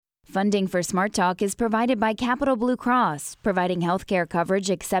Funding for Smart Talk is provided by Capital Blue Cross, providing healthcare coverage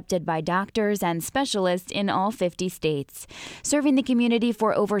accepted by doctors and specialists in all 50 states. Serving the community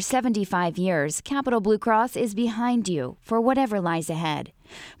for over 75 years, Capital Blue Cross is behind you for whatever lies ahead.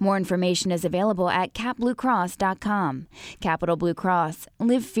 More information is available at capbluecross.com. Capital Blue Cross.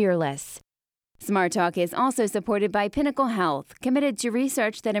 Live fearless. Smart Talk is also supported by Pinnacle Health, committed to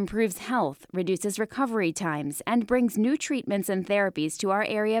research that improves health, reduces recovery times, and brings new treatments and therapies to our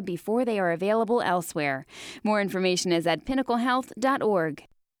area before they are available elsewhere. More information is at pinnaclehealth.org.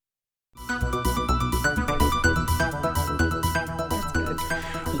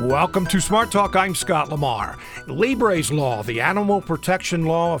 Welcome to Smart Talk. I'm Scott Lamar. Libre's law, the animal protection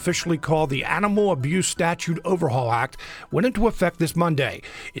law officially called the Animal Abuse Statute Overhaul Act, went into effect this Monday.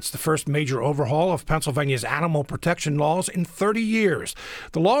 It's the first major overhaul of Pennsylvania's animal protection laws in 30 years.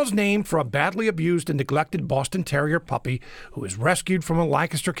 The law is named for a badly abused and neglected Boston Terrier puppy who was rescued from a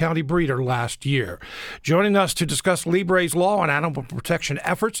Lancaster County breeder last year. Joining us to discuss Libre's law and animal protection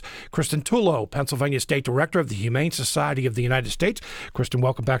efforts, Kristen Tullo, Pennsylvania State Director of the Humane Society of the United States. Kristen,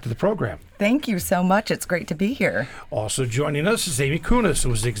 welcome back to the program. Thank you so much. It's great to be here. Also joining us is Amy Kunis,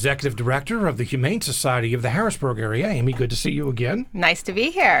 who is the Executive Director of the Humane Society of the Harrisburg area. Amy, good to see you again. Nice to be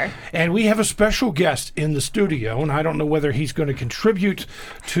here. And we have a special guest in the studio, and I don't know whether he's going to contribute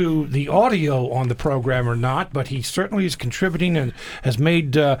to the audio on the program or not, but he certainly is contributing and has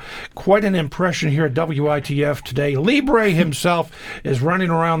made quite an impression here at WITF today. Libre himself is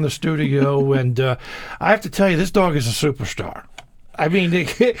running around the studio, and I have to tell you, this dog is a superstar. I mean,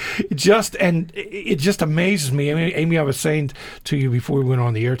 it just amazes me. I mean, Amy, I was saying to you before we went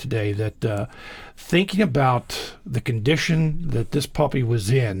on the air today that thinking about the condition that this puppy was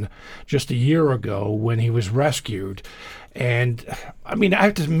in just a year ago when he was rescued, and I mean, I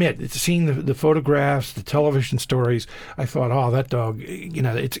have to admit, seeing the photographs, the television stories, I thought, oh, that dog, you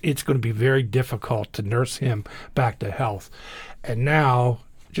know, it's going to be very difficult to nurse him back to health. And now,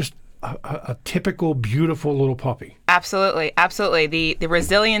 just a typical, beautiful little puppy. Absolutely. The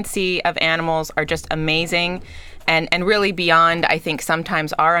resiliency of animals are just amazing and really beyond, I think,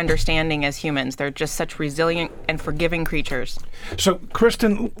 sometimes our understanding as humans. They're just such resilient and forgiving creatures. So,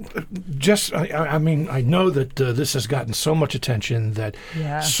 Kristen, I mean, I know that this has gotten so much attention that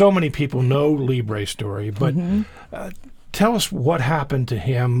so many people know Libre's story, but tell us what happened to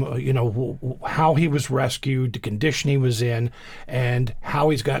him, how he was rescued, the condition he was in, and how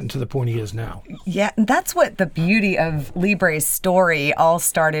he's gotten to the point he is now. Yeah, that's what the beauty of Libre's story all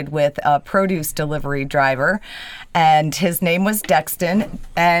started with a produce delivery driver, and his name was Dexton,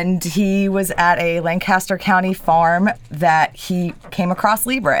 and he was at a Lancaster County farm that he came across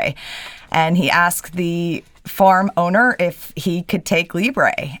Libre, and he asked the farm owner if he could take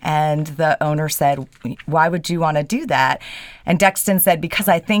Libre. And the owner said, "Why would you want to do that?" And Dexton said, "Because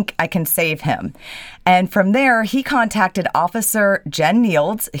I think I can save him." And from there, he contacted Officer Jen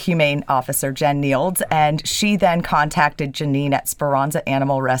Nields, Humane Officer Jen Nields, and she then contacted Janine at Speranza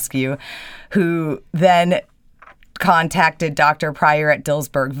Animal Rescue, who then contacted Dr. Pryor at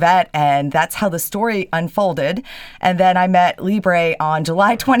Dillsburg Vet, and that's how the story unfolded. And then I met Libre on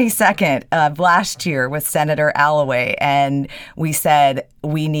July 22nd of last year with Senator Alloway, and we said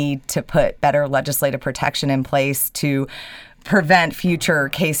we need to put better legislative protection in place to prevent future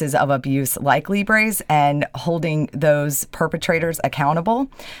cases of abuse like Libre's and holding those perpetrators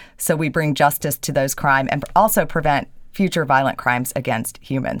accountable so we bring justice to those crimes and also prevent future violent crimes against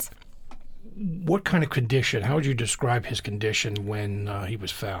humans. What kind of condition? How would you describe his condition when he was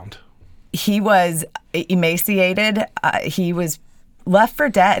found? He was emaciated. He was left for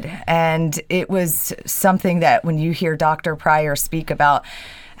dead. And it was something that when you hear Dr. Pryor speak about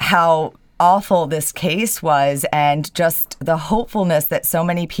how awful this case was and just the hopefulness that so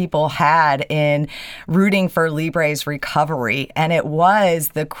many people had in rooting for Libre's recovery. And it was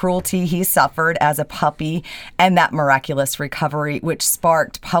the cruelty he suffered as a puppy and that miraculous recovery, which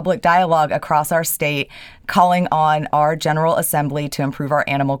sparked public dialogue across our state, calling on our General Assembly to improve our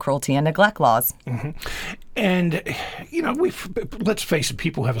animal cruelty and neglect laws. Mm-hmm. And, let's face it,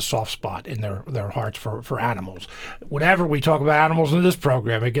 people have a soft spot in their hearts for animals. Whenever we talk about animals in this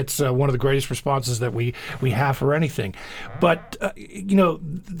program, it gets one of the greatest responses that we have for anything. But,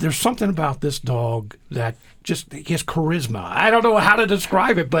 there's something about this dog that just, he has charisma. I don't know how to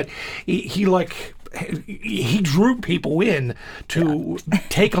describe it, but he drew people in to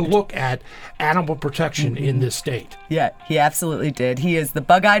take a look at animal protection in this state. Yeah, he absolutely did. He is the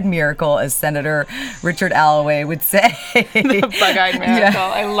bug-eyed miracle, as Senator Richard Alloway would say. The bug-eyed miracle.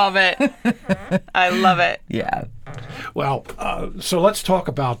 Yeah. I love it. I love it. Yeah. Well, so let's talk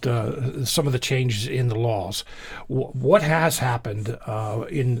about some of the changes in the laws. What has happened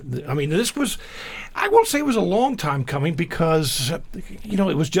this was, I won't say it was a long time coming because,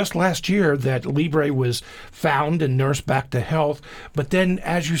 it was just last year that Libre was found and nursed back to health. But then,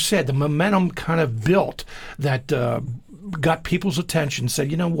 as you said, the momentum kind of built that got people's attention,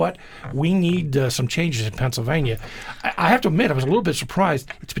 said, you know what, we need some changes in Pennsylvania. I have to admit, I was a little bit surprised.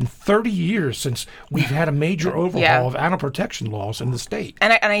 It's been 30 years since we've had a major overhaul of animal protection laws in the state.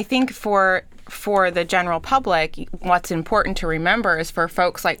 And I think for the general public, what's important to remember is for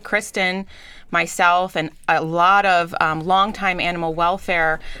folks like Kristen, myself, and a lot of longtime animal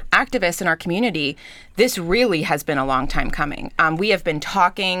welfare activists in our community, this really has been a long time coming. We have been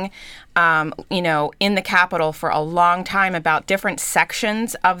talking, in the Capitol for a long time about different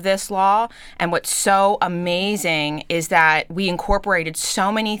sections of this law. And what's so amazing is that we incorporated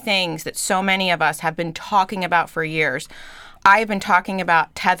so many things that so many of us have been talking about for years. I've been talking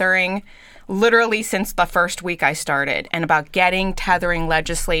about tethering literally since the first week I started, and about getting tethering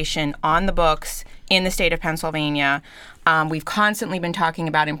legislation on the books in the state of Pennsylvania. We've constantly been talking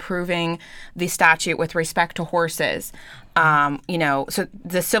about improving the statute with respect to horses. So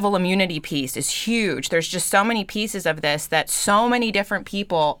the civil immunity piece is huge. There's just so many pieces of this that so many different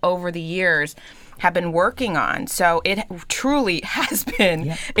people over the years have been working on. So it truly has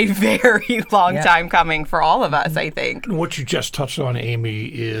been a very long time coming for all of us, I think. What you just touched on, Amy,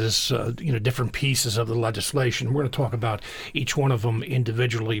 is different pieces of the legislation. We're going to talk about each one of them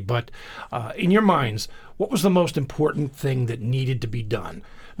individually. But in your minds, what was the most important thing that needed to be done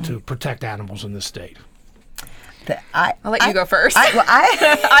to protect animals in this state? I'll let you go first. I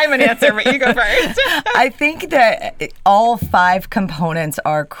have an answer, but you go first. I think that all 5 components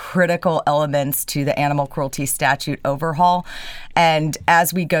are critical elements to the animal cruelty statute overhaul. And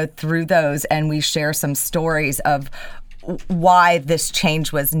as we go through those and we share some stories of why this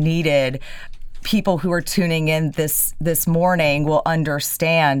change was needed, people who are tuning in this morning will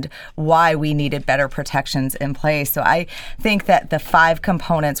understand why we needed better protections in place. So I think that the 5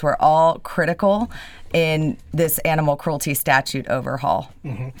 components were all critical in this animal cruelty statute overhaul.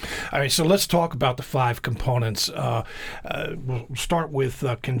 Mm-hmm. All right, so let's talk about the 5 components. We'll start with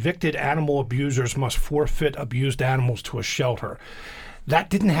convicted animal abusers must forfeit abused animals to a shelter. That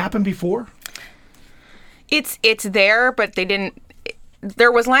didn't happen before? It's there, but they didn't.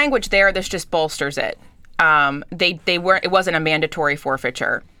 There was language there that just bolsters it. They weren't. It wasn't a mandatory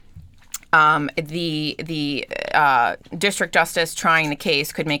forfeiture. The district justice trying the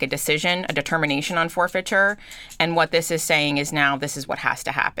case could make a determination on forfeiture, and what this is saying is now this is what has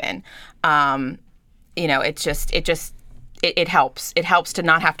to happen. It helps. It helps to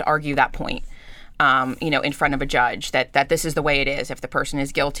not have to argue that point. In front of a judge that this is the way it is. If the person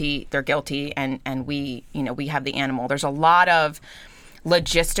is guilty, they're guilty, and we have the animal. There's a lot of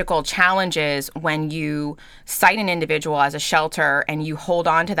logistical challenges when you cite an individual as a shelter and you hold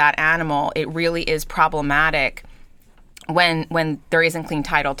on to that animal. It really is problematic when there isn't clean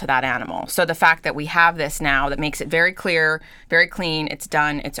title to that animal. So the fact that we have this now that makes it very clear, very clean, it's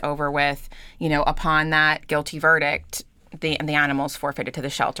done, it's over with, upon that guilty verdict, the animal's forfeited to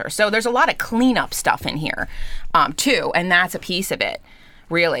the shelter. So there's a lot of cleanup stuff in here, too, and that's a piece of it,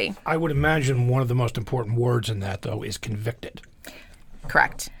 really. I would imagine one of the most important words in that, though, is convicted.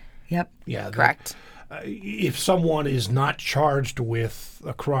 Correct. Yep. Yeah. Correct. If someone is not charged with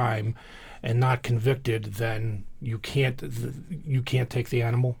a crime and not convicted, then you can't take the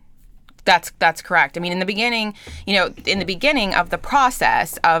animal. That's correct. I mean, in the beginning of the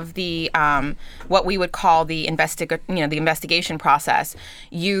process of the what we would call the investigation process,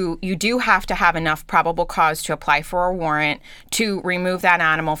 you do have to have enough probable cause to apply for a warrant to remove that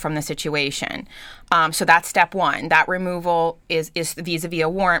animal from the situation. So that's step one. That removal is vis-a-vis a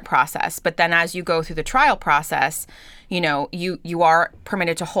warrant process. But then as you go through the trial process, you are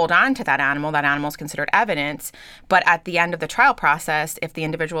permitted to hold on to that animal. That animal is considered evidence. But at the end of the trial process, if the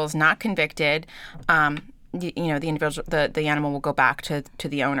individual is not convicted, the animal will go back to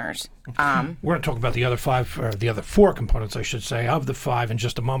the owners. We're going to talk about the other 5, or the other 4 components, I should say, of the 5 in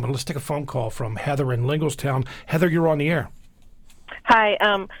just a moment. Let's take a phone call from Heather in Linglestown. Heather, you're on the air. Hi.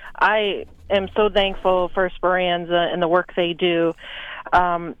 I am so thankful for Speranza and the work they do,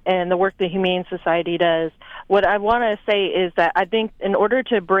 and the work the Humane Society does. What I want to say is that I think in order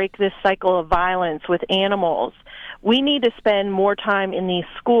to break this cycle of violence with animals, we need to spend more time in these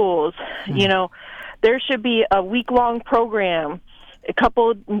schools. There should be a week-long program, a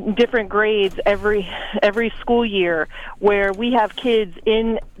couple different grades every school year, where we have kids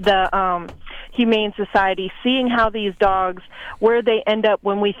in the Humane Society, seeing how these dogs, where they end up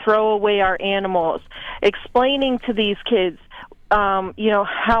when we throw away our animals, explaining to these kids,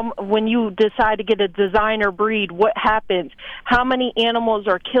 how when you decide to get a designer breed, what happens, how many animals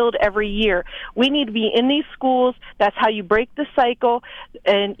are killed every year. We need to be in these schools. That's how you break the cycle.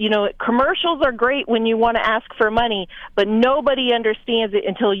 And, commercials are great when you want to ask for money, but nobody understands it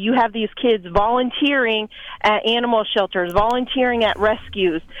until you have these kids volunteering at animal shelters, volunteering at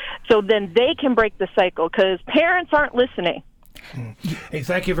rescues, so then they can break the cycle, because parents aren't listening. Hey,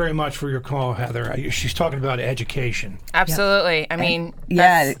 thank you very much for your call, Heather. She's talking about education. Absolutely. I mean,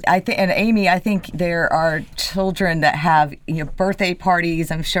 I think, and Amy, I think there are children that have birthday parties,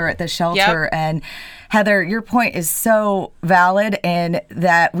 I'm sure, at the shelter. Yep. And Heather, your point is so valid in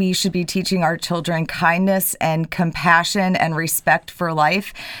that we should be teaching our children kindness and compassion and respect for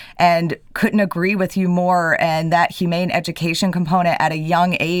life, and couldn't agree with you more. And that humane education component at a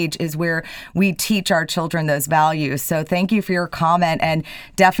young age is where we teach our children those values. So thank you for your comment, and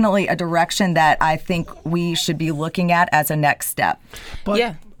definitely a direction that I think we should be looking at as a next step. But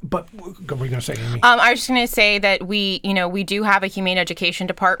what were you going to say, Amy? I was just going to say that we do have a humane education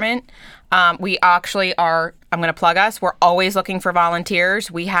department. We actually are, I'm going to plug us, we're always looking for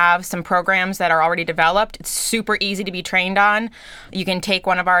volunteers. We have some programs that are already developed. It's super easy to be trained on. You can take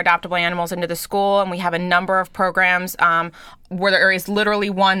one of our adoptable animals into the school, and we have a number of programs where there is literally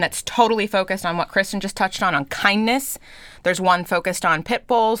one that's totally focused on what Kristen just touched on kindness. There's one focused on pit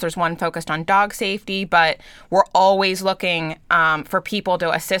bulls. There's one focused on dog safety. But we're always looking for people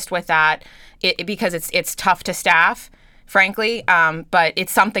to assist with that because it's tough to staff, frankly. But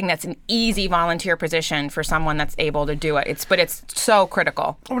it's something that's an easy volunteer position for someone that's able to do it. But it's so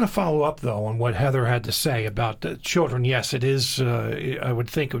critical. I want to follow up, though, on what Heather had to say about the children. Yes, it is. I would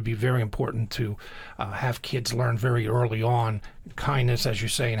think it would be very important to have kids learn very early on kindness, as you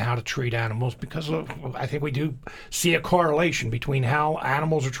say, and how to treat animals, because I think we do see a correlation between how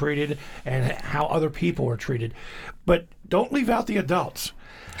animals are treated and how other people are treated. But don't leave out the adults.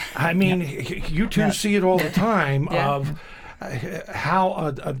 I mean, you two see it all the time of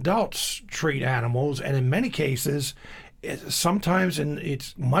how adults treat animals, and in many cases, sometimes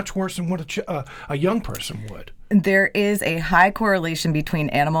it's much worse than what a young person would. There is a high correlation between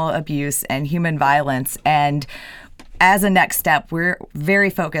animal abuse and human violence, and as a next step, we're very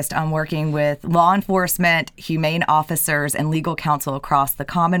focused on working with law enforcement, humane officers, and legal counsel across the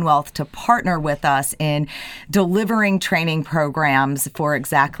Commonwealth to partner with us in delivering training programs for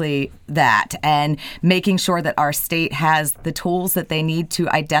exactly that, and making sure that our state has the tools that they need to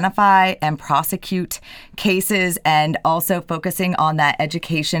identify and prosecute cases, and also focusing on that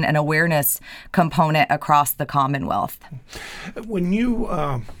education and awareness component across the Commonwealth. When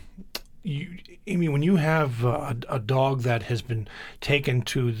Amy, when you have a dog that has been taken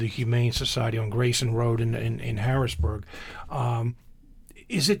to the Humane Society on Grayson Road in Harrisburg,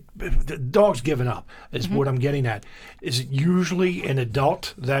 is it the dog's given up? Is what I'm getting at. Is it usually an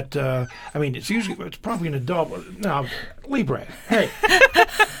adult that? It's probably an adult. Now, Libre, hey,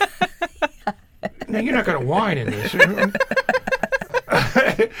 now you're not going to whine in this.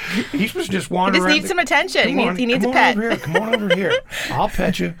 He's supposed to just wander around. He just needs some attention. He needs a pet. Come on over here. I'll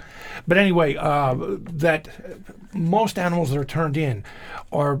pet you. But anyway, that most animals that are turned in,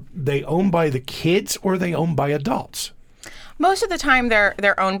 are they owned by the kids or are they owned by adults? Most of the time,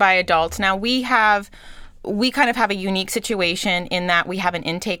 they're owned by adults. Now we kind of have a unique situation in that we have an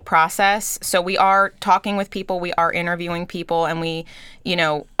intake process. So we are talking with people, we are interviewing people, and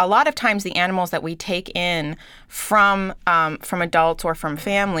a lot of times the animals that we take in from adults or from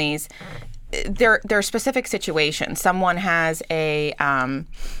families, they're specific situations. Someone has a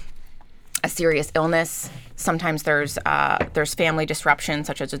serious illness. Sometimes there's family disruption,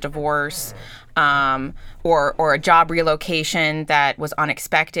 such as a divorce, or a job relocation that was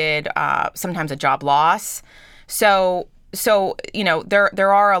unexpected. Sometimes a job loss. So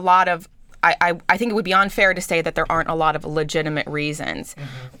there are a lot of. I think it would be unfair to say that there aren't a lot of legitimate reasons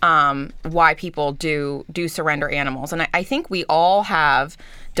why people do surrender animals, and I think we all have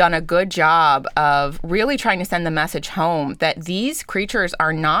done a good job of really trying to send the message home that these creatures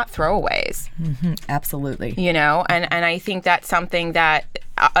are not throwaways. Mm-hmm. Absolutely. And I think that's something that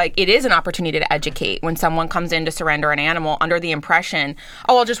it is an opportunity to educate when someone comes in to surrender an animal under the impression,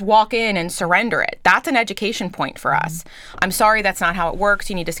 I'll just walk in and surrender it. That's an education point for us. I'm sorry, that's not how it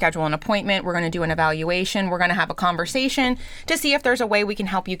works. You need to schedule an appointment. We're going to do an evaluation. We're going to have a conversation to see if there's a way we can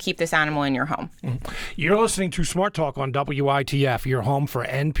help you keep this animal in your home. Mm-hmm. You're listening to Smart Talk on WITF, your home for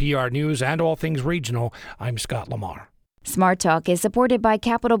NPR News and all things regional. I'm Scott Lamar. Smart Talk is supported by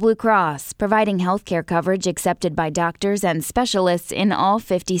Capital Blue Cross, providing healthcare coverage accepted by doctors and specialists in all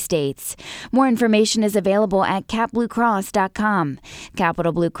 50 states. More information is available at capbluecross.com.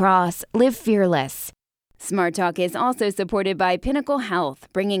 Capital Blue Cross, live fearless. Smart Talk is also supported by Pinnacle Health,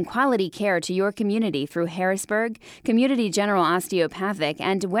 bringing quality care to your community through Harrisburg, Community General Osteopathic,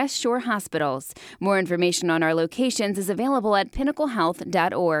 and West Shore Hospitals. More information on our locations is available at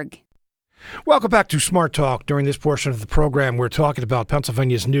pinnaclehealth.org. Welcome back to Smart Talk. During this portion of the program, we're talking about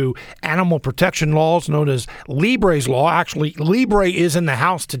Pennsylvania's new animal protection laws known as Libre's Law. Actually, Libre is in the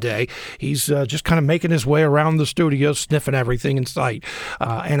house today. He's just kind of making his way around the studio, sniffing everything in sight.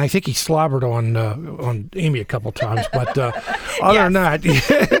 And I think he slobbered on Amy a couple times. But other than that,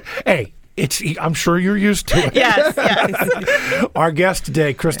 hey, I'm sure you're used to it. Yes. Our guest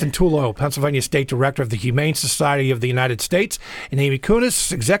today, Kristen Tullo, Pennsylvania State Director of the Humane Society of the United States, and Amy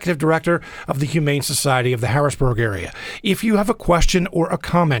Kunis, Executive Director of the Humane Society of the Harrisburg area. If you have a question or a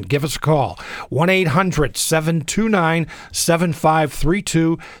comment, give us a call.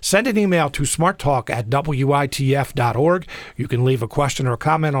 1-800-729-7532. Send an email to smarttalk@witf.org. You can leave a question or a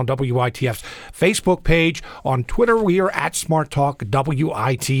comment on WITF's Facebook page. On Twitter, we are at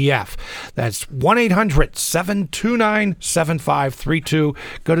SmartTalkWITF. That's 1-800-729-7532.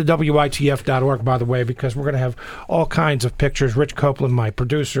 Go to WITF.org, by the way, because we're going to have all kinds of pictures. Rich Copeland, my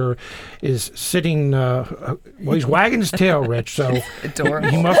producer, is sitting, he's wagging his tail, Rich, so Adorable.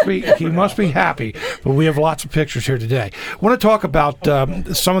 he must be happy. But we have lots of pictures here today. I want to talk about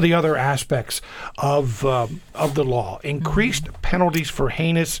some of the other aspects of the law. Increased penalties for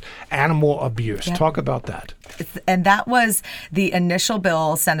heinous animal abuse. Yep. Talk about that. And that was the initial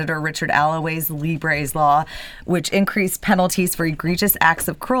bill, Senator Richard Alloway's Libre's Law, which increased penalties for egregious acts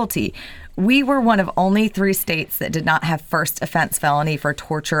of cruelty. We were one of only 3 states that did not have first offense felony for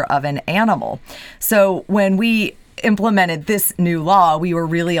torture of an animal. So when we implemented this new law, we were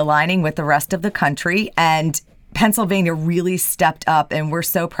really aligning with the rest of the country, and Pennsylvania really stepped up, and we're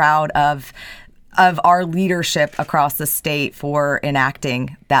so proud of our leadership across the state for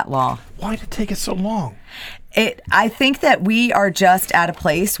enacting that law. Why did it take us so long? I think that we are just at a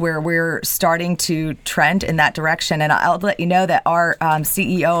place where we're starting to trend in that direction. And I'll let you know that our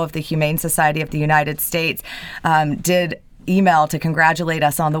CEO of the Humane Society of the United States did email to congratulate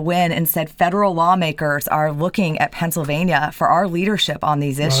us on the win and said federal lawmakers are looking at Pennsylvania for our leadership on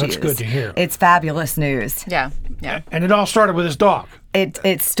these issues. That's good to hear. It's fabulous news. Yeah. And it all started with his dog.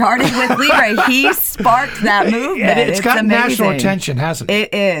 It started with Libre. He sparked that movement. And it's got amazing. national attention, hasn't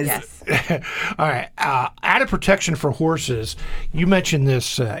it? It is. Yes. All right. Added protection for horses. You mentioned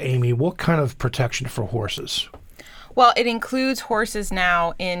this, Amy. What kind of protection for horses? Well, it includes horses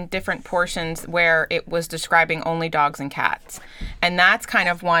now in different portions where it was describing only dogs and cats. And that's kind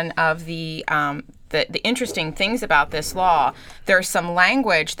of one of the interesting things about this law. There's some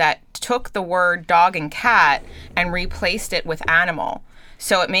language that took the word dog and cat and replaced it with animal.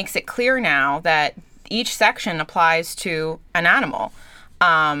 So it makes it clear now that each section applies to an animal.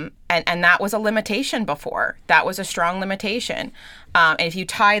 And that was a limitation before. That was a strong limitation. And if you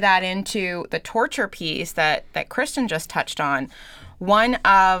tie that into the torture piece that Kristen just touched on, one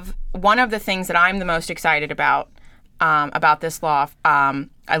of the things that I'm the most excited about this law,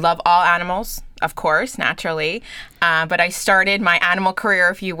 I love all animals, of course, naturally, but I started my animal career,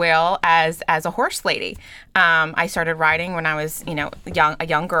 if you will, as a horse lady. I started riding when I was, a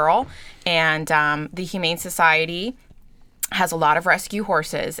young girl, and the Humane Society has a lot of rescue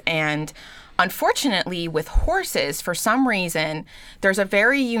horses. And unfortunately, with horses, for some reason, there's a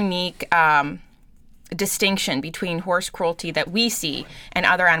very unique distinction between horse cruelty that we see and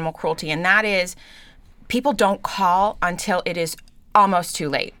other animal cruelty, and that is people don't call until it is almost too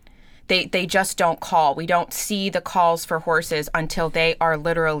late. They just don't call. We don't see the calls for horses until they are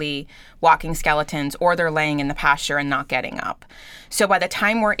literally walking skeletons or they're laying in the pasture and not getting up. So by the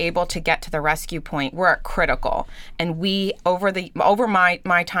time we're able to get to the rescue point, we're at critical. And we, over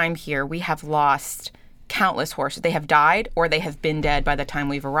my time here, we have lost countless horses. They have died or they have been dead by the time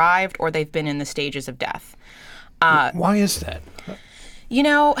we've arrived, or they've been in the stages of death. Why is that?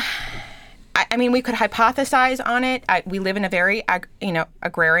 I mean, we could hypothesize on it. We live in a very,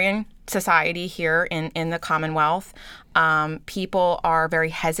 agrarian society here in the Commonwealth. People are very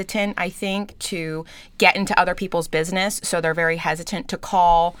hesitant, I think, to get into other people's business. So they're very hesitant to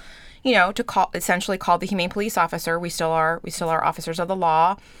call essentially call the humane police officer. We still are officers of the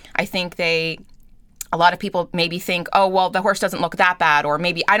law. I think a lot of people maybe think, oh, well, the horse doesn't look that bad, or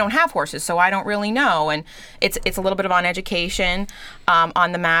maybe I don't have horses, so I don't really know. And it's a little bit of uneducation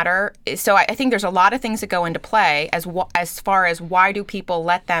on the matter. So I think there's a lot of things that go into play as far as why do people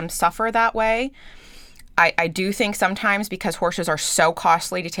let them suffer that way. I do think sometimes because horses are so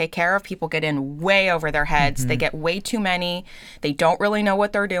costly to take care of, people get in way over their heads. They get way too many. They don't really know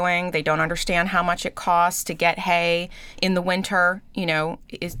what they're doing. They don't understand how much it costs to get hay in the winter,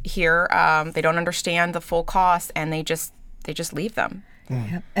 is here. They don't understand the full cost, and they just leave them.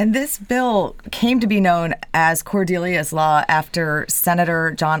 Yep. And this bill came to be known as Cordelia's Law after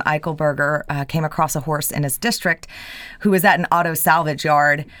Senator John Eichelberger came across a horse in his district who was at an auto salvage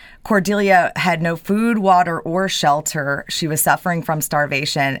yard. Cordelia had no food, water, or shelter. She was suffering from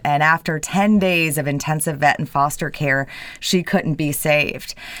starvation. And after 10 days of intensive vet and foster care, she couldn't be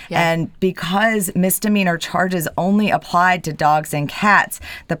saved. Yeah. And because misdemeanor charges only applied to dogs and cats,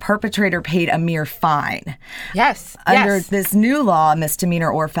 the perpetrator paid a mere fine. Yes. Under this new law,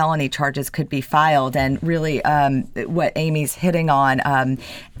 misdemeanor or felony charges could be filed. And really what Amy's hitting on,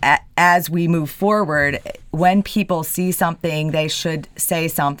 as we move forward, when people see something, they should say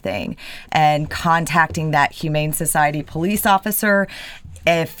something. And contacting that Humane Society police officer.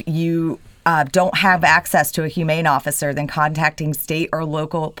 If you don't have access to a humane officer, then contacting state or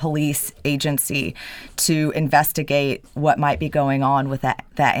local police agency to investigate what might be going on with that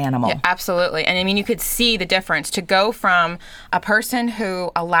animal. Yeah, absolutely. And I mean, you could see the difference to go from a person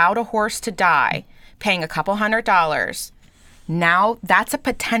who allowed a horse to die, paying a couple $100. Now that's a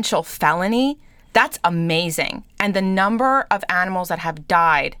potential felony. That's amazing. And the number of animals that have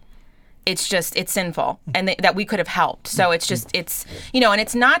died, it's sinful, and that we could have helped. So it's and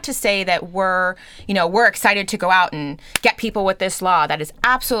it's not to say that we're excited to go out and get people with this law. That is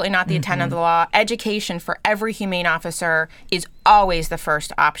absolutely not the intent of the law. Education for every humane officer is always the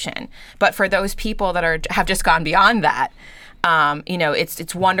first option. But for those people that have just gone beyond that,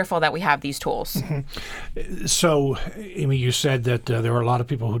 it's wonderful that we have these tools. Mm-hmm. So, Amy, you said that there are a lot of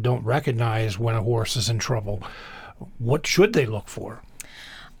people who don't recognize when a horse is in trouble. What should they look for?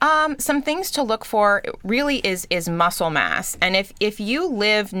 Some things to look for really is muscle mass. And if you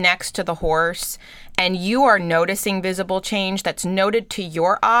live next to the horse and you are noticing visible change that's noted to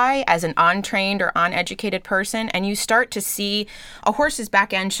your eye as an untrained or uneducated person, and you start to see a horse's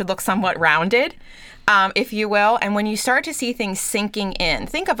back end should look somewhat rounded, if you will. And when you start to see things sinking in,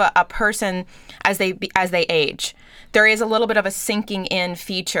 think of a person as they age. There is a little bit of a sinking in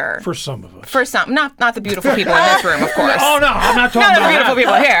feature. For some of us. For some. Not the beautiful people in this room, of course. Oh, no, I'm not talking not about the beautiful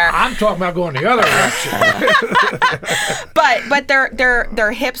people here. I'm talking about going the other direction. But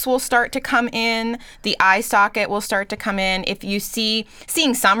their hips will start to come in. The eye socket will start to come in. If you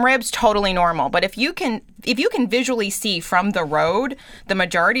seeing some ribs, totally normal. But if you can visually see from the road the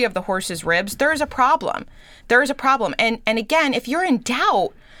majority of the horse's ribs, there's a problem. There's a problem. And again, if you're in doubt,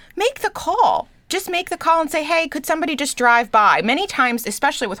 make the call. Just make the call and say, hey, could somebody just drive by? Many times,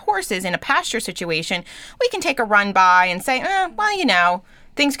 especially with horses in a pasture situation, we can take a run by and say,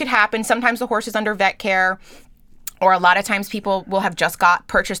 things could happen. Sometimes the horse is under vet care. Or a lot of times people will have just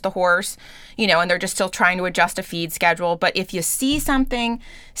purchased the horse, and they're just still trying to adjust a feed schedule. But if you see something,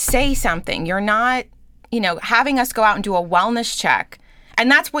 say something. You're not, having us go out and do a wellness check. And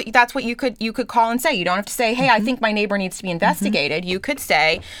that's what you could call and say. You don't have to say, hey, I think my neighbor needs to be investigated. You could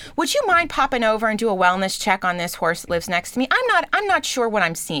say, would you mind popping over and do a wellness check on this horse that lives next to me? I'm not sure what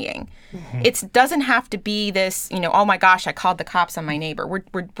I'm seeing. It doesn't have to be this, oh my gosh, I called the cops on my neighbor. We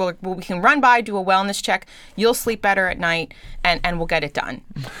can run by, do a wellness check. You'll sleep better at night, and we'll get it done.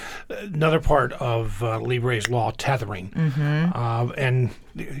 Another part of Libre's law, tethering. And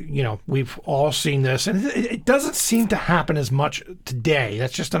we've all seen this, and it doesn't seem to happen as much today.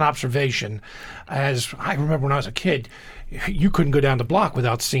 That's just an observation. As I remember when I was a kid, you couldn't go down the block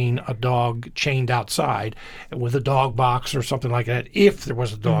without seeing a dog chained outside with a dog box or something like that, if there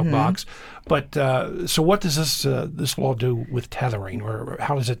was a dog box. But so what does this law do with tethering, or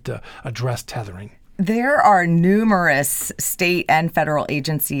how does it address tethering? There are numerous state and federal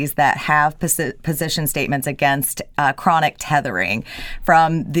agencies that have position statements against chronic tethering,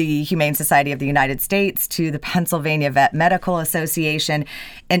 from the Humane Society of the United States to the Pennsylvania Vet Medical Association,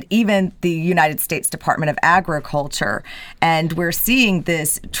 and even the United States Department of Agriculture. And we're seeing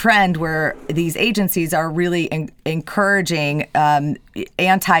this trend where these agencies are really encouraging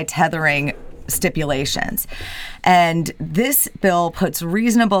anti-tethering stipulations. And this bill puts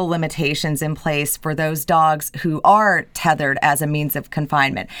reasonable limitations in place for those dogs who are tethered as a means of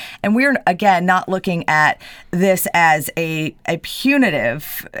confinement. And we're, again, not looking at this as a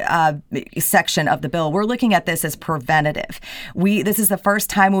punitive section of the bill. We're looking at this as preventative. This is the first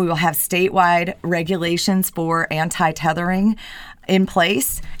time we will have statewide regulations for anti-tethering in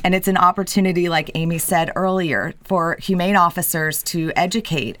place, and it's an opportunity, like Amy said earlier, for humane officers to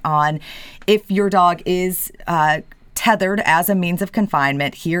educate on if your dog is tethered as a means of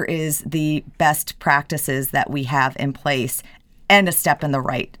confinement, here is the best practices that we have in place and a step in the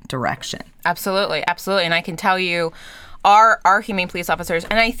right direction. Absolutely. And I can tell you, our humane police officers,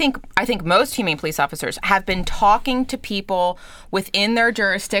 and I think most humane police officers have been talking to people within their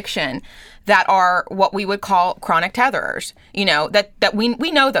jurisdiction that are what we would call chronic tetherers. You know, that we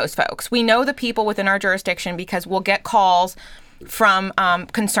know those folks. We know the people within our jurisdiction because we'll get calls from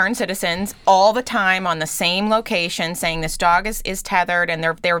concerned citizens all the time on the same location saying this dog is tethered, and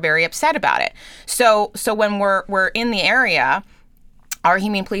they're very upset about it. So when we're in the area, our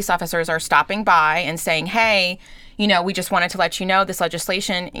humane police officers are stopping by and saying, hey, you know, we just wanted to let you know this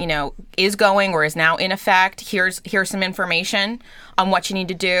legislation, you know, is going or is now in effect. Here's some information on what you need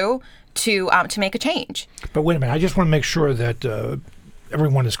to do to make a change. But wait a minute, I just want to make sure that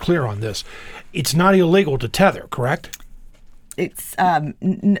everyone is clear on this. It's not illegal to tether, correct? It's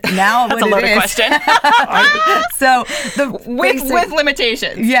now that's a loaded question. So with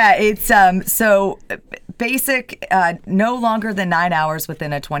limitations. Yeah, it's so basic, no longer than 9 hours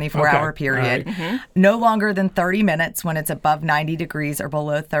within a 24-hour period, right. Mm-hmm. No longer than 30 minutes when it's above 90 degrees or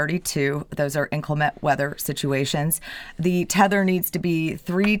below 32. Those are inclement weather situations. The tether needs to be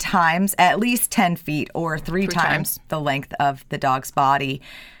 3 times, at least 10 feet, or three times the length of the dog's body.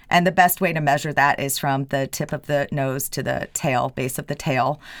 And the best way to measure that is from the tip of the nose to the tail, base of the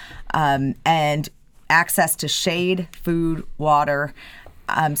tail, and access to shade, food, water.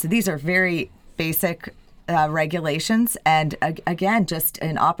 So these are very basic regulations, and again, just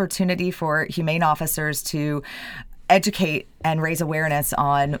an opportunity for humane officers to educate and raise awareness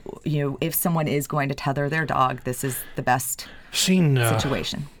on, you know, if someone is going to tether their dog, this is the best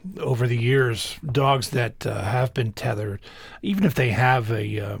situation. Over the years, dogs that have been tethered, even if they have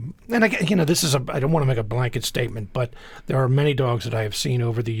and again, you know, this is I don't want to make a blanket statement, but there are many dogs that I have seen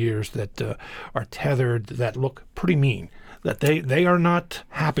over the years that are tethered that look pretty mean. That they are not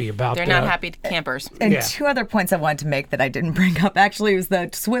happy about. They're not happy campers. And two other points I wanted to make that I didn't bring up actually was the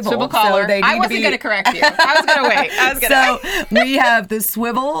swivel collar. So I wasn't going to correct you. I was going to wait. We have the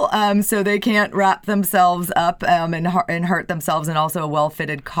swivel, so they can't wrap themselves up and hurt themselves, and also a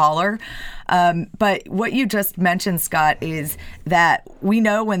well-fitted collar. But what you just mentioned, Scott, is that we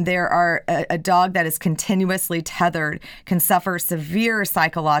know when there are a dog that is continuously tethered can suffer severe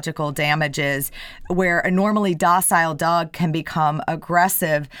psychological damages, where a normally docile dog can become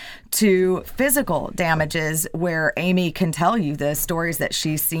aggressive, to physical damages, where Amy can tell you the stories that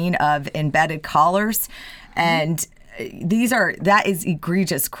she's seen of embedded collars. And that is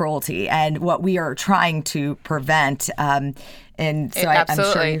egregious cruelty, and what we are trying to prevent. And so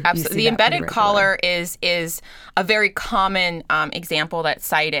absolutely, I'm sure absolutely. The embedded collar is a very common example that's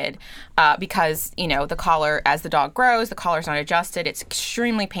cited because, you know, the collar, as the dog grows, the collar's not adjusted. It's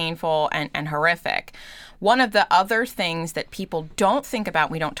extremely painful and horrific. One of the other things that people don't think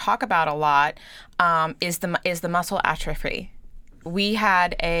about, we don't talk about a lot, is the muscle atrophy. We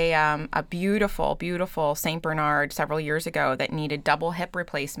had a beautiful, beautiful St. Bernard several years ago that needed double hip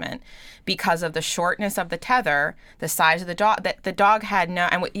replacement because of the shortness of the tether, the size of the dog. That the dog had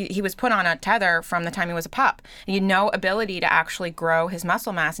he was put on a tether from the time he was a pup. He had no ability to actually grow his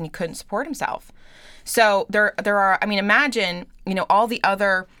muscle mass, and he couldn't support himself. So there are. I mean, imagine, you know, all the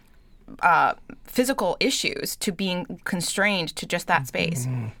other physical issues to being constrained to just that space.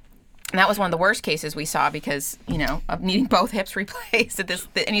 Mm-hmm. And that was one of the worst cases we saw because, you know, of needing both hips replaced.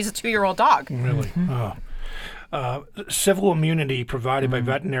 And he's a 2-year-old dog. Really? Oh. Civil immunity provided by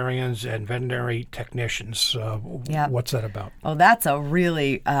veterinarians and veterinary technicians. What's that about? Well, that's a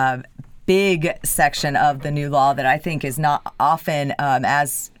really big section of the new law that I think is not often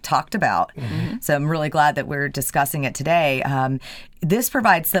as talked about. Mm-hmm. So I'm really glad that we're discussing it today. This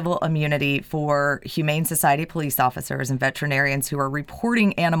provides civil immunity for Humane Society police officers and veterinarians who are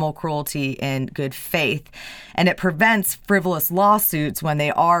reporting animal cruelty in good faith, and it prevents frivolous lawsuits when they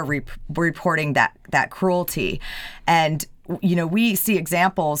are reporting that cruelty. And, you know, we see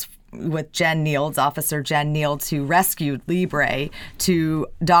examples with Officer Jen Nields, who rescued Libre, to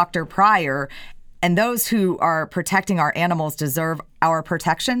Dr. Pryor. And those who are protecting our animals deserve our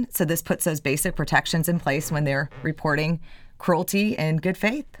protection. So this puts those basic protections in place when they're reporting cruelty in good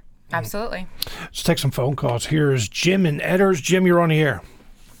faith. Absolutely. Let's take some phone calls. Here's Jim in Edders. Jim, you're on the air.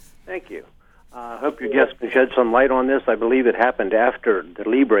 Thank you. I hope your guest can shed some light on this. I believe it happened after the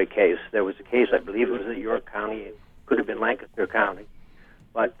Libre case. There was a case, I believe it was in York County. It could have been Lancaster County.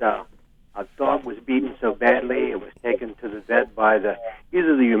 But a dog was beaten so badly, it was taken to the vet by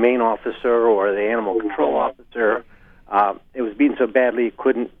either the humane officer or the animal control officer. It was beaten so badly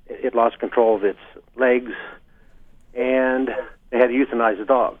it lost control of its legs, and they had to euthanize the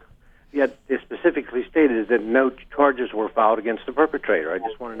dog. yet it specifically stated that no charges were filed against the perpetrator. I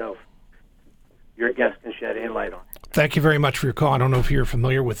just want to know if your guest can shed any light on it. Thank you very much for your call. I don't know if you're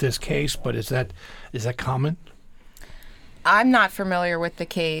familiar with this case, but is that common? I'm not familiar with the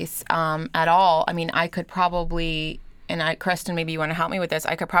case at all. I mean, I could probably, Kristen, maybe you want to help me with this.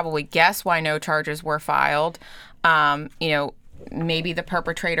 I could probably guess why no charges were filed. Maybe the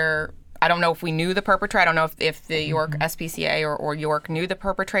perpetrator, I don't know if we knew the perpetrator. I don't know if the York SPCA or York knew the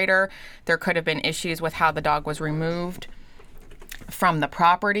perpetrator. There could have been issues with how the dog was removed from the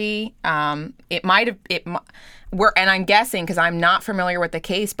property. And I'm guessing, because I'm not familiar with the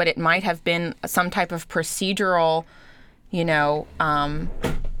case, but it might have been some type of procedural,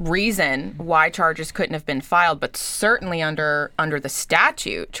 reason why charges couldn't have been filed. But certainly under the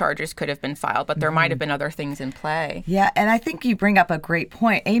statute, charges could have been filed. But there might have been other things in play. Yeah, and I think you bring up a great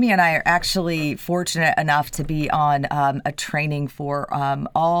point. Amy and I are actually fortunate enough to be on a training for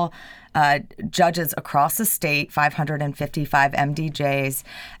all judges across the state, 555 MDJs,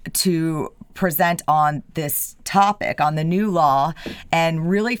 to present on this topic, on the new law, and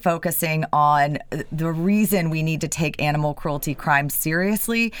really focusing on the reason we need to take animal cruelty crimes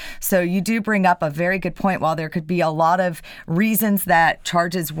seriously. So you do bring up a very good point. While there could be a lot of reasons that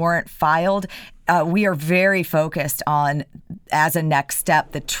charges weren't filed, we are very focused on, as a next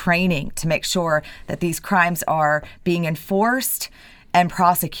step, the training to make sure that these crimes are being enforced and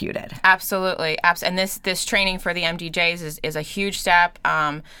prosecuted. Absolutely. And this training for the MDJs is a huge step,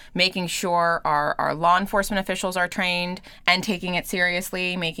 making sure our law enforcement officials are trained and taking it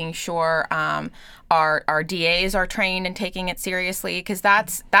seriously, making sure our DAs are trained and taking it seriously, because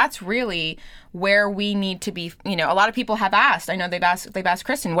that's really where we need to be. A lot of people have asked, I know they've asked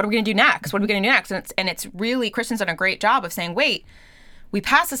Kristen, what are we going to do next? What are we going to do next? And it's really, Kristen's done a great job of saying, wait, we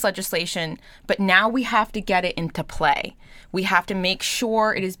passed this legislation, but now we have to get it into play. We have to make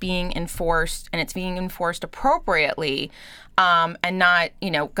sure it is being enforced, and it's being enforced appropriately, and not,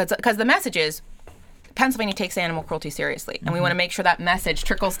 because the message is Pennsylvania takes animal cruelty seriously, and we want to make sure that message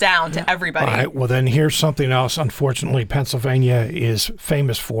trickles down to everybody. All right. Well, then here's something else. Unfortunately, Pennsylvania is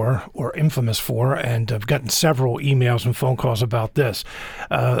famous for, or infamous for, and I've gotten several emails and phone calls about this.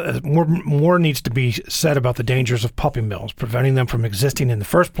 More needs to be said about the dangers of puppy mills, preventing them from existing in the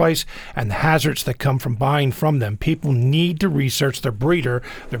first place, and the hazards that come from buying from them. People need to research their breeder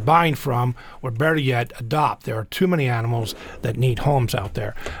they're buying from, or better yet, adopt. There are too many animals that need homes out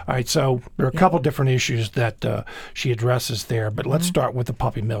there. All right. So there are a couple different issues that she addresses there, but let's start with the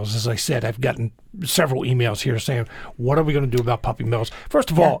puppy mills. As I said, I've gotten several emails here saying, what are we going to do about puppy mills?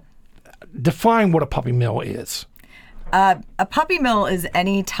 First of all, define what a puppy mill is. A puppy mill is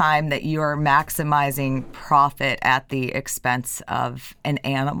any time that you're maximizing profit at the expense of an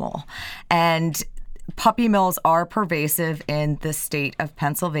animal. And puppy mills are pervasive in the state of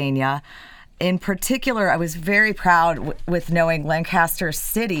Pennsylvania. In particular, I was very proud with knowing Lancaster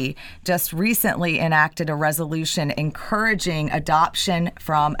City just recently enacted a resolution encouraging adoption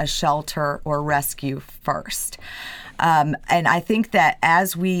from a shelter or rescue first. And I think that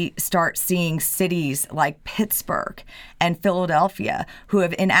as we start seeing cities like Pittsburgh and Philadelphia who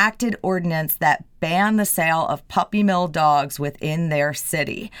have enacted ordinance that ban the sale of puppy mill dogs within their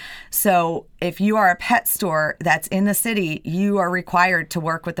city. So if you are a pet store that's in the city, you are required to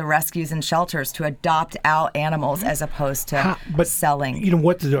work with the rescues and shelters to adopt out animals as opposed to selling. You know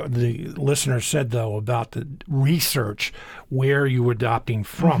what the listener said, though, about the research where you were adopting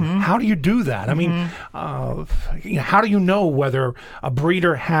from. How do you do that? I mean, how do you know whether a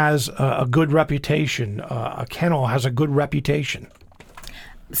breeder has a good reputation, a kennel has a good reputation?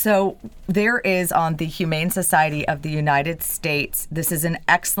 So there is on the Humane Society of the United States, this is an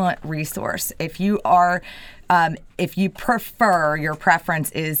excellent resource. If you prefer, your preference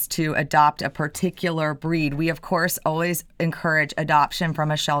is to adopt a particular breed, we of course always encourage adoption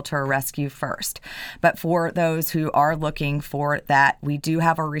from a shelter or rescue first. But for those who are looking for that, we do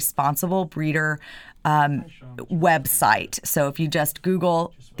have a responsible breeder website. So if you just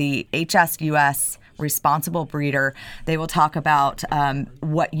Google the HSUS responsible breeder, they will talk about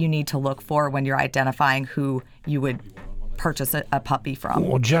what you need to look for when you're identifying who you would purchase a puppy from.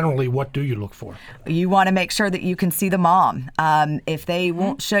 Well, generally, what do you look for? You want to make sure that you can see the mom. If they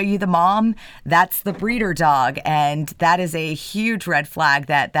won't show you the mom, that's the breeder dog, and that is a huge red flag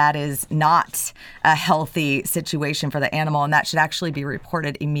that is not a healthy situation for the animal, and that should actually be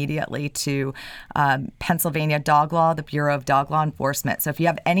reported immediately to Pennsylvania Dog Law, the Bureau of Dog Law Enforcement. So if you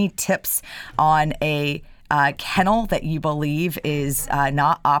have any tips on a kennel that you believe is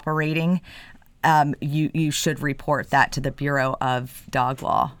not operating you should report that to the Bureau of Dog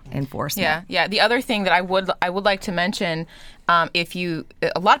Law Enforcement. Yeah. The other thing that I would like to mention, a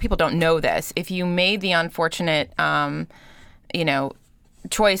lot of people don't know this. If you made the unfortunate,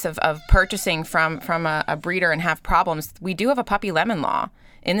 choice of purchasing from a breeder and have problems, we do have a puppy lemon law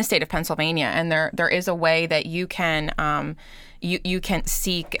in the state of Pennsylvania, and there is a way that you can you can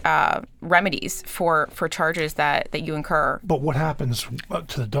seek remedies for charges that you incur. But what happens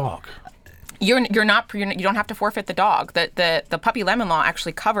to the dog? You don't have to forfeit the dog. The puppy lemon law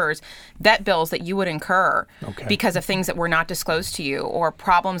actually covers vet bills that you would incur because of things that were not disclosed to you or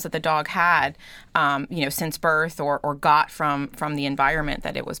problems that the dog had, since birth or got from the environment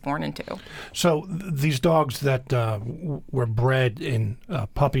that it was born into. So these dogs that were bred in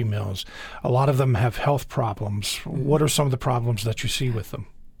puppy mills, a lot of them have health problems. What are some of the problems that you see with them?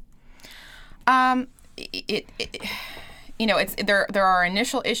 There are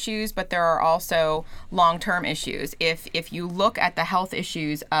initial issues, but there are also long-term issues. If you look at the health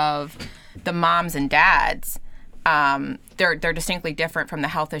issues of the moms and dads, they're distinctly different from the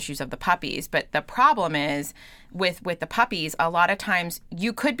health issues of the puppies. But the problem is with the puppies, a lot of times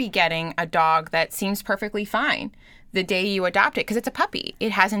you could be getting a dog that seems perfectly fine the day you adopt it because it's a puppy.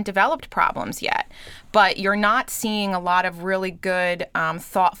 It hasn't developed problems yet. But you're not seeing a lot of really good,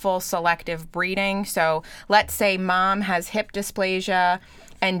 thoughtful, selective breeding. So let's say mom has hip dysplasia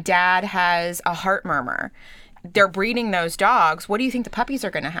and dad has a heart murmur. They're breeding those dogs. What do you think the puppies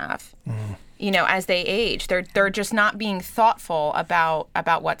are going to have? As they age, they're just not being thoughtful about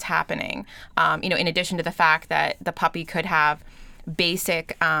what's happening. In addition to the fact that the puppy could have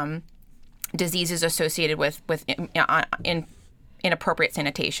basic diseases associated with inappropriate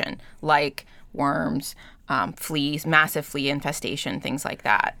sanitation, like worms, fleas, massive flea infestation, things like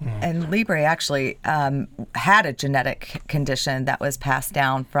that. And Libre actually had a genetic condition that was passed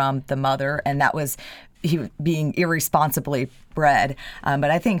down from the mother, and that was he being irresponsibly bred.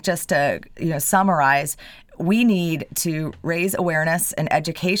 But I think just to summarize, we need to raise awareness and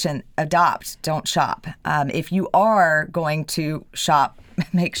education. Adopt, don't shop. If you are going to shop,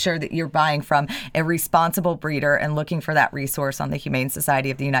 make sure that you're buying from a responsible breeder and looking for that resource on the Humane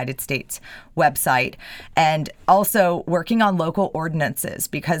Society of the United States website. And also working on local ordinances,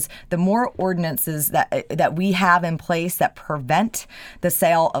 because the more ordinances that we have in place that prevent the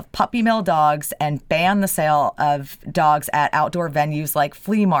sale of puppy mill dogs and ban the sale of dogs at outdoor venues like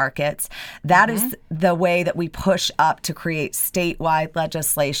flea markets, that is the way that we push up to create statewide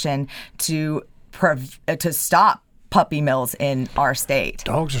legislation to stop puppy mills in our state.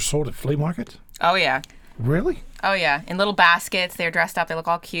 Dogs are sold at flea markets? Oh, yeah. Really? Oh, yeah. In little baskets. They're dressed up. They look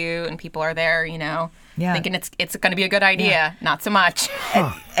all cute, and people are there, thinking it's going to be a good idea. Yeah. Not so much.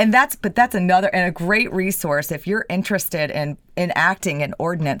 And that's another and a great resource. If you're interested in enacting an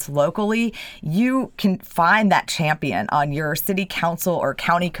ordinance locally, you can find that champion on your city council or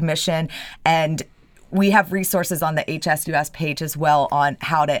county commission, and we have resources on the HSUS page as well on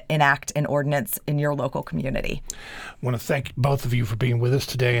how to enact an ordinance in your local community. I want to thank both of you for being with us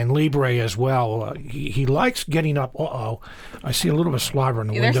today, and Libre as well. He likes getting up. I see a little bit of slobber in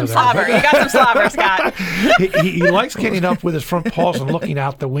the window there. There's some slobber. You got some slobber, Scott. He likes getting up with his front paws and looking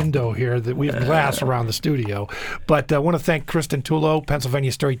out the window here. That we have glass around the studio. But I want to thank Kristen Tullo,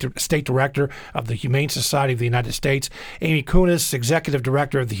 Pennsylvania State Director of the Humane Society of the United States, Amy Kunis, Executive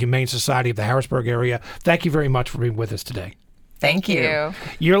Director of the Humane Society of the Harrisburg area. Thank you very much for being with us today. Thank you.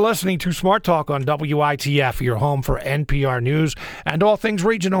 You're listening to Smart Talk on WITF, your home for NPR News and all things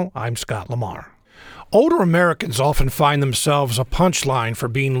regional. I'm Scott Lamar. Older Americans often find themselves a punchline for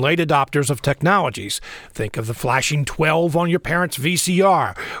being late adopters of technologies. Think of the flashing 12 on your parents'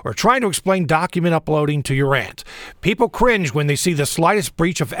 VCR or trying to explain document uploading to your aunt. People cringe when they see the slightest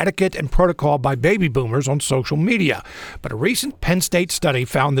breach of etiquette and protocol by baby boomers on social media. But a recent Penn State study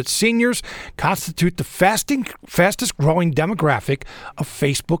found that seniors constitute the fastest growing demographic of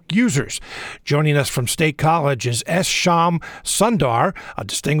Facebook users. Joining us from State College is S. Shyam Sundar, a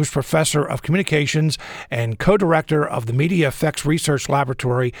distinguished professor of communications and co-director of the Media Effects Research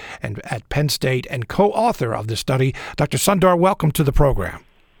Laboratory at Penn State and co-author of the study. Dr. Sundar, welcome to the program.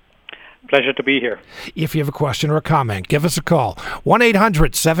 Pleasure to be here. If you have a question or a comment, give us a call,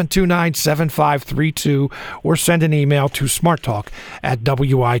 1-800-729-7532, or send an email to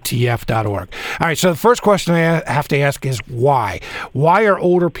smarttalk@witf.org. All right, so the first question I have to ask is why? Why are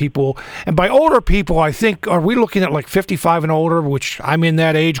older people, and by older people, I think, are we looking at like 55 and older, which I'm in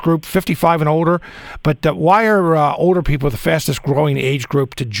that age group, 55 and older, but why are older people the fastest growing age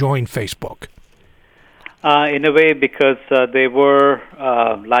group to join Facebook? In a way, because they were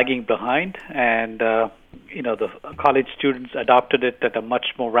lagging behind, and the college students adopted it at a much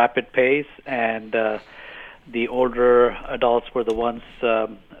more rapid pace, and the older adults were the ones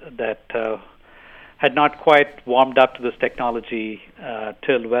that had not quite warmed up to this technology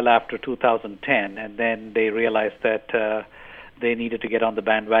till well after 2010, and then they realized that they needed to get on the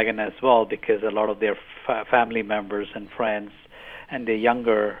bandwagon as well, because a lot of their family members and friends and their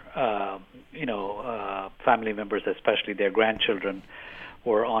younger, family members, especially their grandchildren,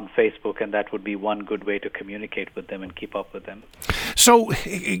 were on Facebook, and that would be one good way to communicate with them and keep up with them. So,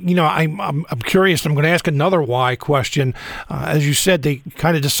 I'm curious. I'm going to ask another why question. As you said, they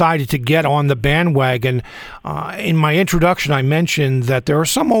kind of decided to get on the bandwagon. In my introduction, I mentioned that there are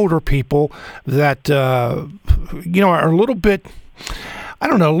some older people that, are a little bit,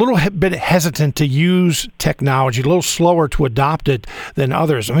 a little bit hesitant to use technology, a little slower to adopt it than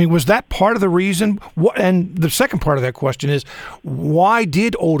others. I mean, was that part of the reason? And the second part of that question is, why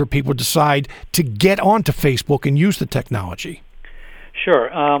did older people decide to get onto Facebook and use the technology? Sure.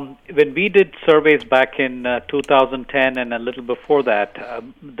 When we did surveys back in 2010 and a little before that,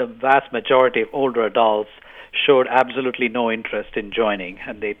 the vast majority of older adults showed absolutely no interest in joining,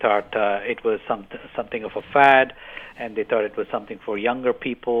 and they thought it was something of a fad, and they thought it was something for younger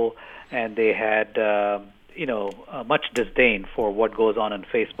people, and they had much disdain for what goes on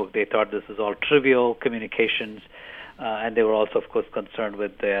Facebook. They thought this is all trivial communications, and they were also, of course, concerned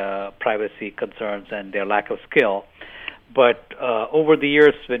with their privacy concerns and their lack of skill. But over the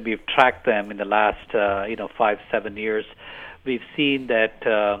years, when we've tracked them in the last 5-7 years, we've seen that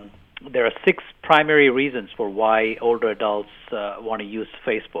there are 6 primary reasons for why older adults want to use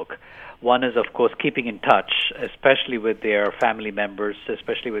Facebook. One is, of course, keeping in touch, especially with their family members,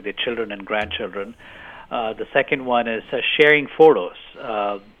 especially with their children and grandchildren. The second one is sharing photos.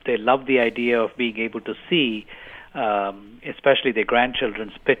 They love the idea of being able to see, especially their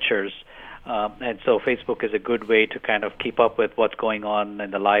grandchildren's pictures. And so Facebook is a good way to kind of keep up with what's going on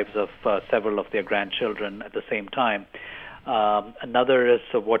in the lives of several of their grandchildren at the same time. Another is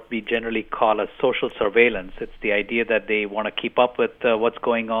what we generally call a social surveillance. It's the idea that they want to keep up with what's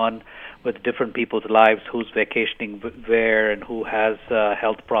going on with different people's lives, who's vacationing where and who has a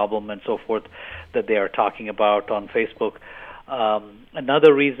health problem and so forth that they are talking about on Facebook.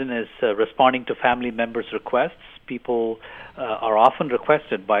 Another reason is responding to family members' requests. People are often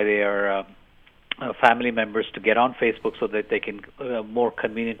requested by their family members to get on Facebook so that they can more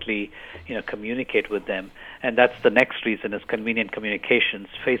conveniently, communicate with them. And that's the next reason, is convenient communications.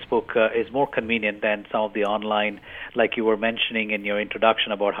 Facebook is more convenient than some of the online, like you were mentioning in your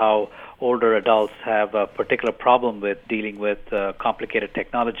introduction about how older adults have a particular problem with dealing with complicated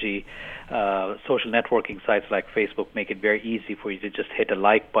technology. Social networking sites like Facebook make it very easy for you to just hit a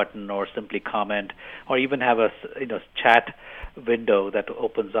like button or simply comment, or even have a chat window that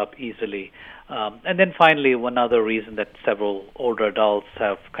opens up easily. And then finally, one other reason that several older adults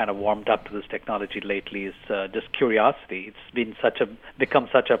have kind of warmed up to this technology lately is just curiosity. It's become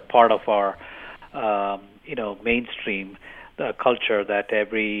such a part of our mainstream culture that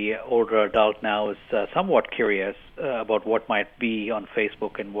every older adult now is somewhat curious about what might be on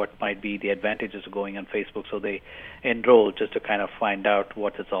Facebook and what might be the advantages of going on Facebook. So they enroll just to kind of find out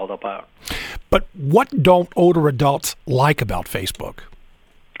what it's all about. But what don't older adults like about Facebook?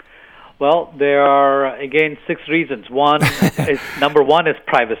 Well, there are, again, 6 reasons. Number one is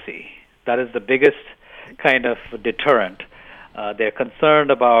privacy. That is the biggest kind of deterrent. They're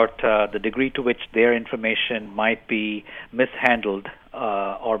concerned about the degree to which their information might be mishandled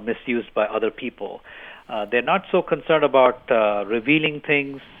or misused by other people. They're not so concerned about revealing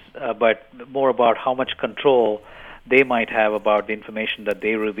things, but more about how much control they might have about the information that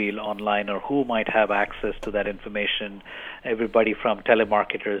they reveal online, or who might have access to that information, everybody from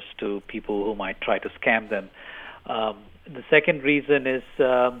telemarketers to people who might try to scam them. The second reason is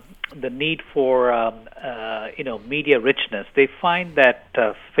the need for media richness. They find that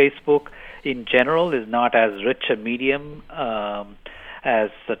Facebook in general is not as rich a medium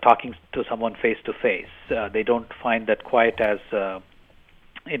as talking to someone face to face. They don't find that quite as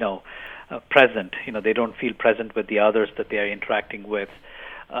present. They don't feel present with the others that they are interacting with.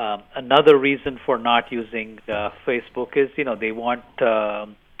 Another reason for not using Facebook is they want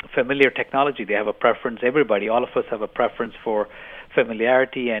familiar technology. They have a preference. Everybody, all of us have a preference for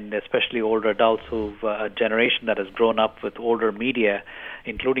familiarity, and especially older adults who've a generation that has grown up with older media,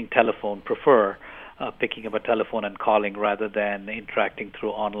 including telephone, prefer picking up a telephone and calling rather than interacting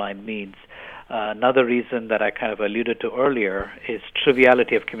through online means. Another reason that I kind of alluded to earlier is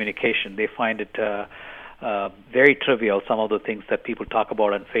triviality of communication. They find it very trivial, some of the things that people talk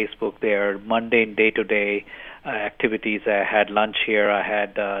about on Facebook. They're mundane, day-to-day activities. I had lunch here. I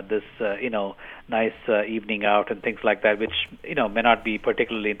had this, nice evening out and things like that, which, may not be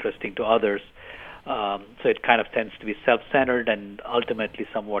particularly interesting to others. So it kind of tends to be self-centered and ultimately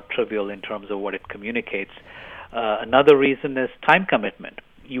somewhat trivial in terms of what it communicates. Another reason is time commitment.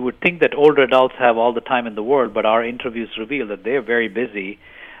 You would think that older adults have all the time in the world, but our interviews reveal that they're very busy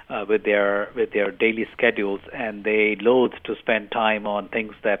with their daily schedules, and they loathe to spend time on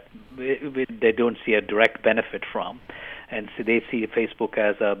things that they don't see a direct benefit from, and so they see Facebook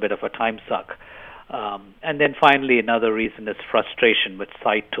as a bit of a time suck. And then finally, another reason is frustration with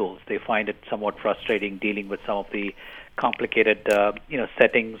site tools. They find it somewhat frustrating dealing with some of the complicated,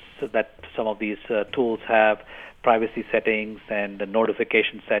 settings that some of these tools have, privacy settings and the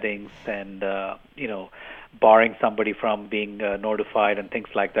notification settings, and barring somebody from being notified and things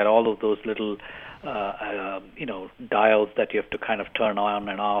like that. All of those little dials that you have to kind of turn on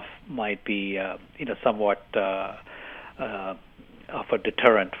and off might be somewhat of a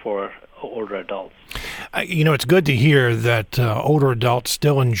deterrent for older adults. It's good to hear that older adults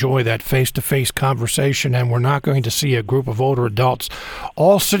still enjoy that face-to-face conversation, and we're not going to see a group of older adults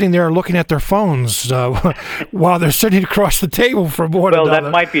all sitting there looking at their phones while they're sitting across the table from one another. Well,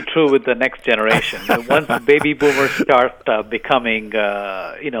 that might be true with the next generation. Once baby boomers start becoming,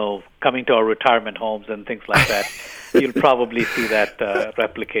 coming to our retirement homes and things like that, you'll probably see that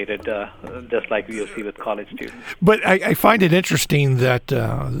replicated, just like you'll see with college students. But I find it interesting that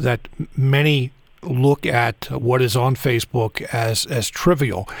that many look at what is on Facebook as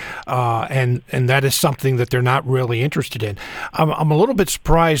trivial, and that is something that they're not really interested in. I'm a little bit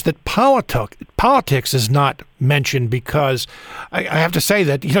surprised that politics is not mentioned, because I have to say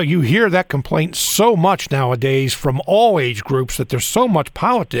that you hear that complaint so much nowadays from all age groups, that there's so much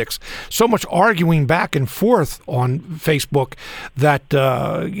politics, so much arguing back and forth on Facebook that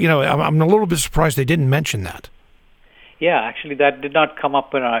I'm a little bit surprised they didn't mention that. Yeah, actually, that did not come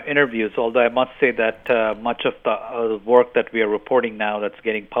up in our interviews, although I must say that much of the work that we are reporting now that's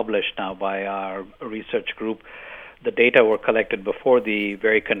getting published now by our research group, the data were collected before the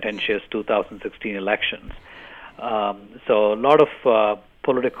very contentious 2016 elections. So a lot of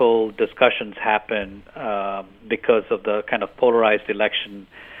political discussions happen because of the kind of polarized election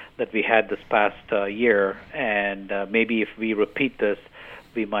that we had this past year, and maybe if we repeat this,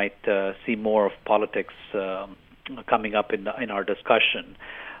 we might see more of politics coming up in our discussion.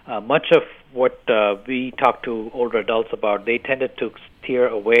 Much of what we talk to older adults about, they tended to steer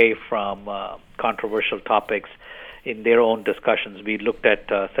away from controversial topics in their own discussions. We looked at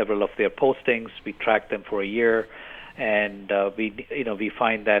several of their postings. We tracked them for a year, and we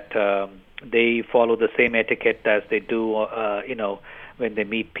find that they follow the same etiquette as they do, when they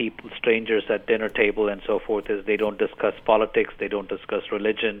meet people, strangers at dinner table and so forth. Is they don't discuss politics, they don't discuss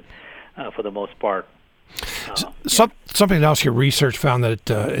religion, for the most part. Something else your research found that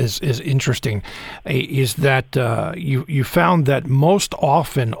is interesting is that you found that most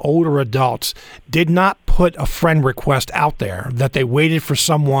often older adults did not put a friend request out there, that they waited for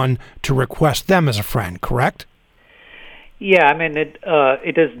someone to request them as a friend, correct? Yeah, I mean,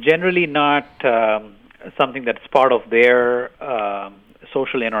 it is generally not something that's part of their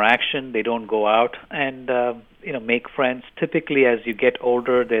social interaction. They don't go out and make friends. Typically, as you get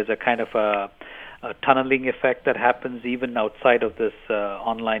older, there's a kind of a tunneling effect that happens even outside of this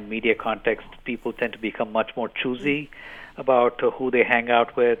online media context. People tend to become much more choosy about who they hang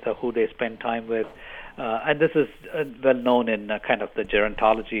out with, who they spend time with. And this is well known in kind of the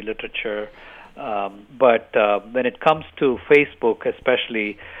gerontology literature. But when it comes to Facebook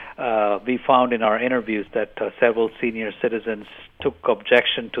especially, we found in our interviews that several senior citizens took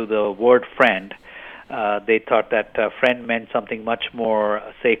objection to the word friend. They thought that friend meant something much more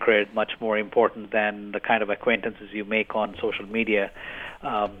sacred, much more important than the kind of acquaintances you make on social media.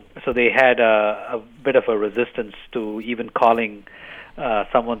 So they had a bit of a resistance to even calling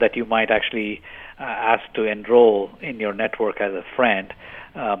someone that you might actually ask to enroll in your network as a friend.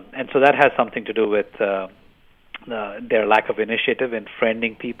 And so that has something to do with their lack of initiative in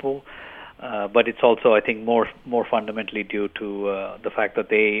friending people. But it's also, I think, more fundamentally due to the fact that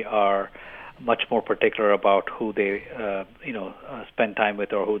they are much more particular about who they, spend time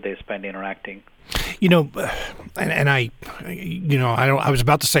with or who they spend interacting. I was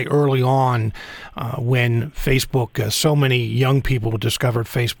about to say early on when Facebook, so many young people discovered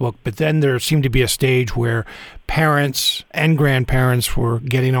Facebook, but then there seemed to be a stage where parents and grandparents were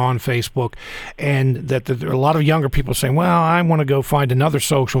getting on Facebook, and that there are a lot of younger people saying, well, I want to go find another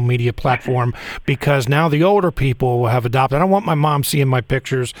social media platform because now the older people have adopted. I don't want my mom seeing my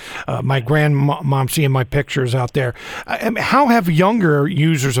pictures, my grandmom seeing my pictures out there. How have younger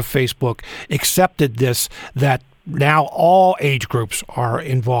users of Facebook accepted started this that now all age groups are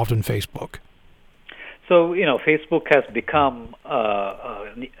involved in Facebook? So, Facebook has become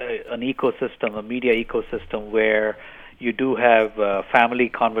an ecosystem, a media ecosystem where you do have family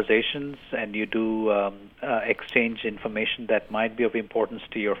conversations and you do exchange information that might be of importance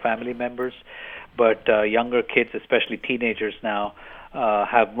to your family members. But younger kids, especially teenagers now,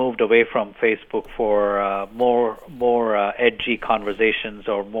 have moved away from Facebook for more edgy conversations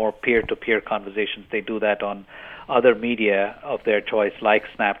or more peer-to-peer conversations. They do that on other media of their choice, like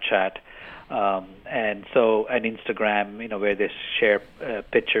Snapchat. And Instagram, where they share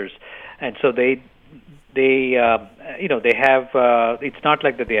pictures, and so they have. It's not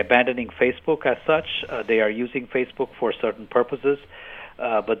like that they're abandoning Facebook as such. They are using Facebook for certain purposes,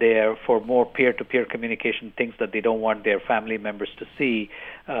 but they are for more peer-to-peer communication, things that they don't want their family members to see.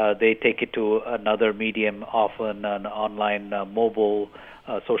 They take it to another medium, often an online mobile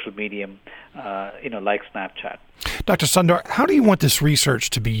social medium, like Snapchat. Dr. Sundar, how do you want this research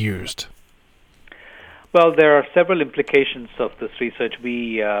to be used? Well, there are several implications of this research.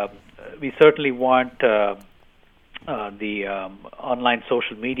 We certainly want the online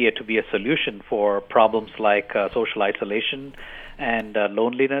social media to be a solution for problems like social isolation and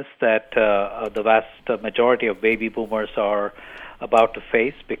loneliness that the vast majority of baby boomers are about to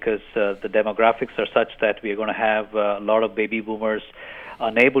face, because the demographics are such that we are going to have a lot of baby boomers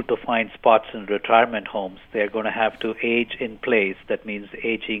unable to find spots in retirement homes. They're going to have to age in place. That means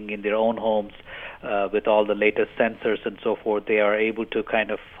aging in their own homes with all the latest sensors and so forth. They are able to kind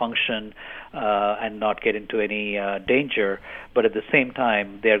of function and not get into any danger, but at the same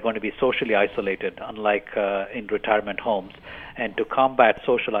time, they are going to be socially isolated, unlike in retirement homes. And to combat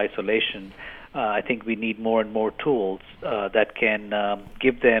social isolation, I think we need more and more tools that can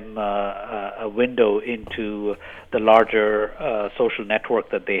give them a window into the larger social network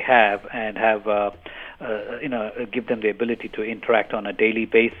that they have, and have give them the ability to interact on a daily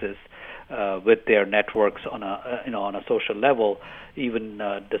basis with their networks on a social level, even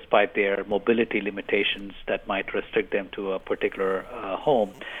despite their mobility limitations that might restrict them to a particular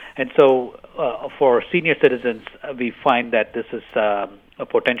home. And so, for senior citizens, we find that this is a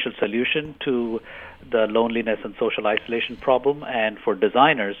potential solution to the loneliness and social isolation problem. And for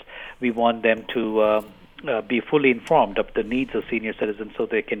designers, we want them to be fully informed of the needs of senior citizens so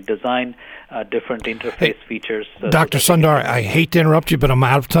they can design different interface features. Dr. Sundar, I hate to interrupt you, but I'm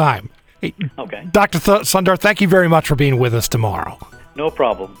out of time. Okay. Dr. Sundar, thank you very much for being with us tomorrow. No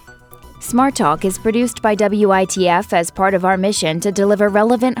problem. Smart Talk is produced by WITF as part of our mission to deliver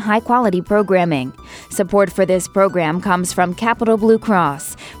relevant, high-quality programming. Support for this program comes from Capital Blue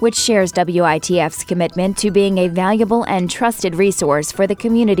Cross, which shares WITF's commitment to being a valuable and trusted resource for the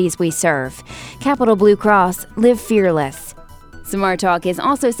communities we serve. Capital Blue Cross, live fearless. Smart Talk is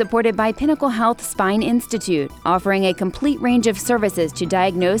also supported by Pinnacle Health Spine Institute, offering a complete range of services to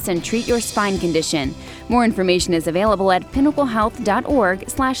diagnose and treat your spine condition. More information is available at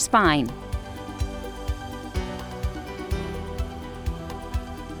pinnaclehealth.org/spine.